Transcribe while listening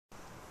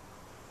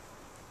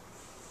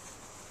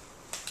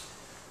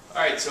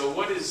Alright, so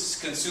what is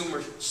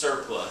consumer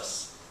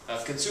surplus?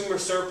 Consumer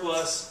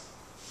surplus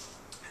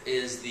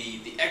is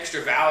the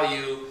extra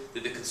value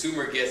that the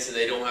consumer gets that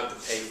they don't have to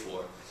pay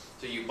for.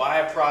 So you buy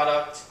a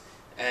product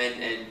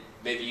and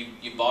maybe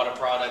you bought a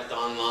product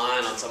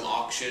online on some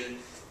auction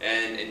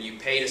and you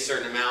paid a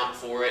certain amount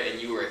for it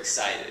and you were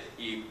excited.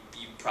 You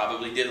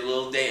probably did a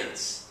little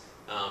dance,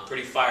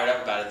 pretty fired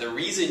up about it. The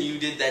reason you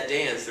did that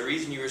dance, the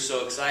reason you were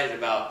so excited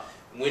about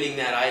winning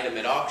that item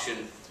at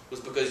auction was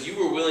because you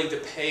were willing to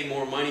pay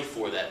more money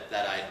for that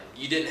item.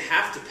 You didn't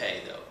have to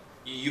pay though.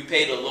 You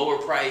paid a lower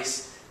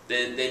price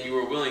than you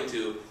were willing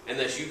to, and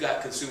thus you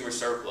got consumer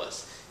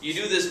surplus. You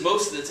do this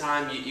most of the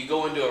time. You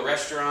go into a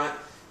restaurant,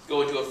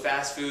 go into a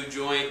fast food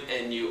joint,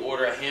 and you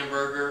order a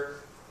hamburger,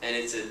 and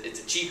it's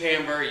a cheap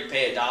hamburger. You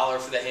pay $1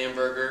 for the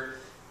hamburger.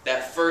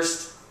 That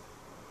first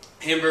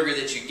hamburger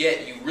that you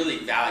get, you really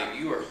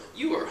value.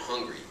 You were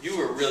hungry. You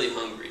were really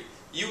hungry.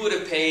 You would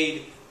have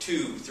paid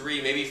 $2,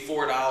 $3, maybe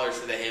 $4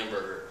 for the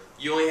hamburger.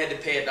 You only had to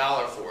pay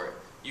 $1 for it.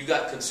 You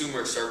got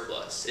consumer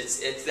surplus.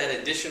 It's that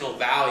additional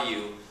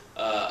value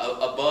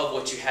above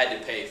what you had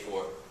to pay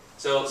for.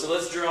 So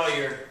let's draw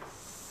your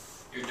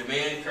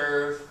demand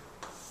curve.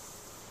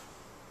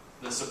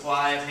 The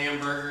supply of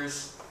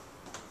hamburgers.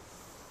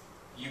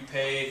 You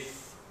paid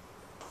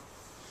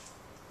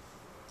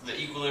the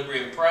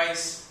equilibrium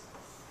price,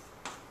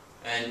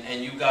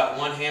 and you got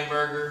one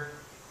hamburger.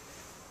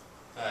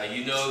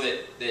 You know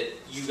that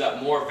you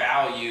got more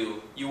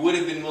value. You would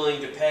have been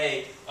willing to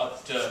pay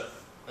up to,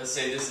 let's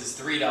say this is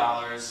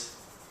 $3,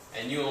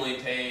 and you only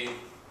paid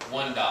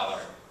 $1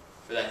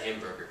 for that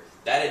hamburger.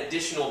 That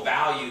additional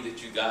value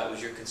that you got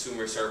was your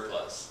consumer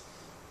surplus.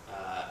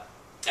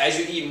 As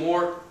you eat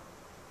more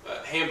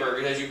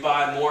hamburgers, as you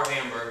buy more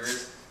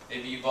hamburgers,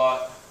 maybe you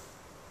bought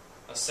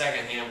a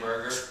second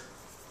hamburger.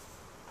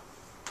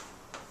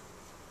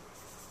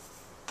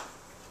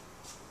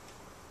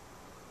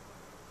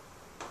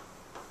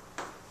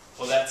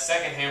 Well, that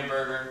second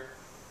hamburger,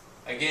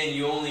 again,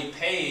 you only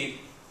paid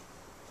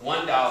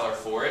 $1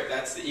 for it.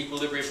 That's the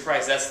equilibrium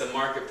price. That's the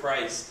market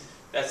price.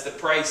 That's the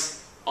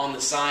price on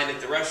the sign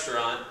at the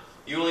restaurant.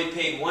 You only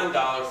paid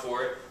 $1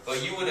 for it,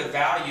 but you would have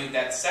valued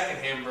that second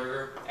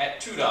hamburger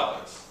at $2.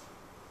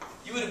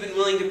 You would have been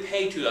willing to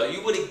pay $2.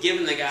 You would have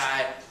given the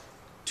guy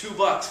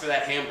 $2 for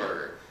that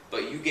hamburger,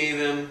 but you gave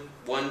him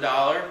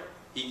 $1.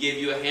 He gave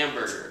you a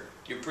hamburger.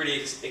 You're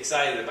pretty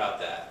excited about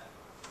that.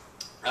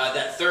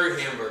 That third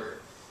hamburger.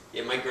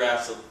 Yeah, my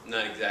graph's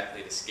not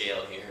exactly to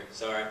scale here.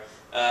 Sorry.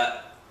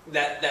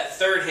 That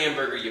third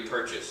hamburger you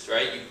purchased,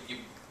 right? You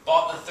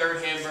bought the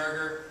third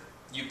hamburger.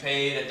 You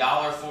paid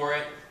 $1 for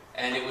it,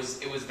 and it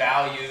was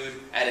valued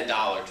at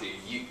 $1 to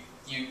you.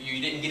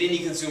 You didn't get any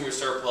consumer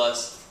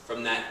surplus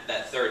from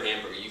that third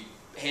hamburger. You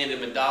hand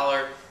him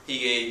 $1. He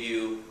gave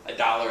you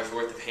 $1's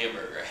worth of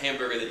hamburger, a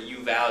hamburger that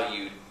you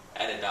valued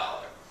at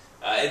 $1.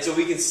 And so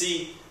we can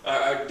see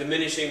our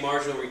diminishing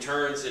marginal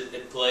returns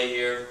at play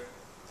here,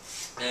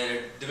 and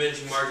a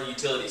diminishing marginal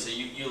utility. So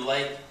you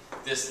like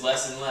this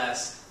less and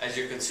less as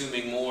you're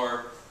consuming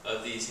more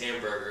of these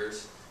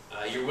hamburgers.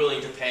 You're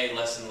willing to pay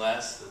less and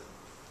less. The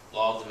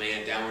law of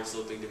demand, downward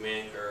sloping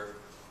demand curve.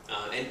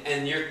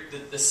 And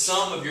the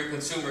sum of your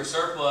consumer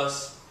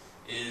surplus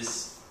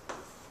is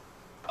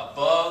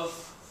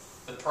above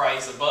the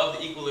price, above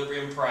the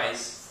equilibrium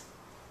price,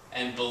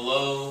 and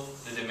below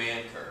the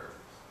demand curve.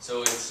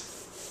 So it's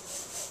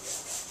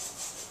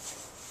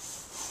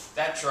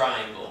that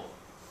triangle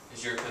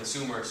is your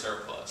consumer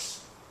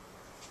surplus.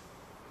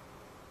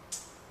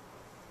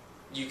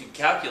 You could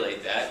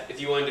calculate that. If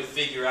you wanted to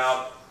figure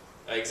out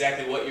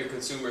exactly what your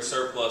consumer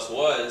surplus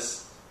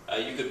was,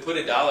 you could put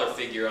a dollar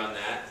figure on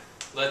that.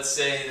 Let's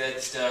say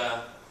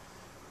that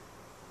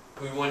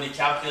we wanted to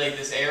calculate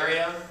this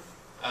area,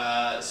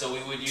 so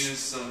we would use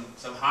some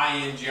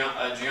high-end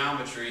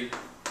geometry,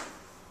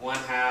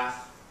 1/2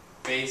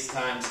 base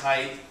times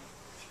height.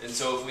 And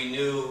so if we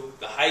knew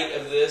the height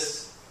of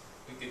this,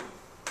 we could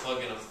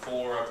plug in a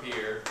 4 up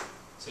here.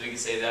 So we can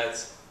say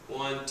that's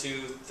 1,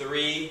 2,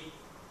 3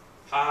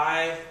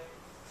 high,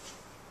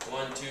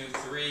 1, 2,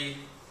 3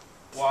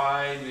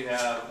 wide. We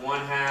have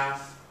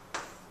 1/2,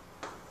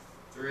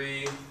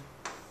 3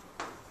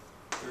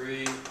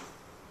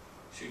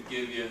 should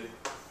give you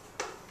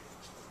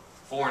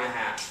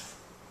 4.5.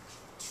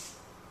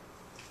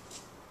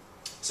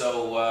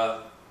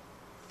 So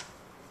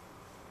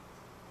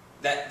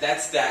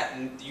that's that.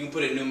 You can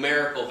put a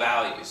numerical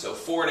value. So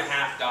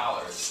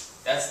 $4.50.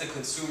 That's the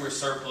consumer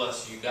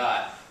surplus you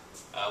got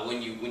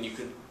when you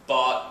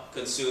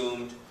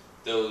consumed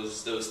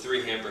those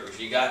 3 hamburgers.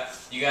 You got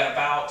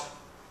about,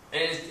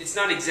 and it's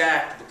not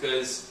exact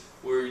because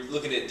we're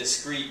looking at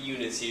discrete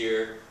units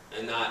here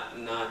and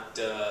not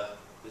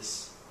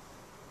this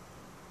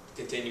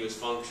continuous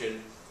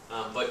function.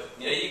 But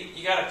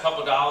you got a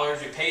couple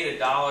dollars. You paid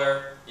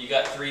 $1. You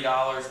got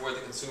 $3 worth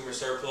of consumer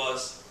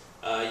surplus.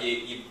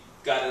 You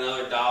got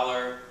another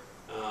 $1.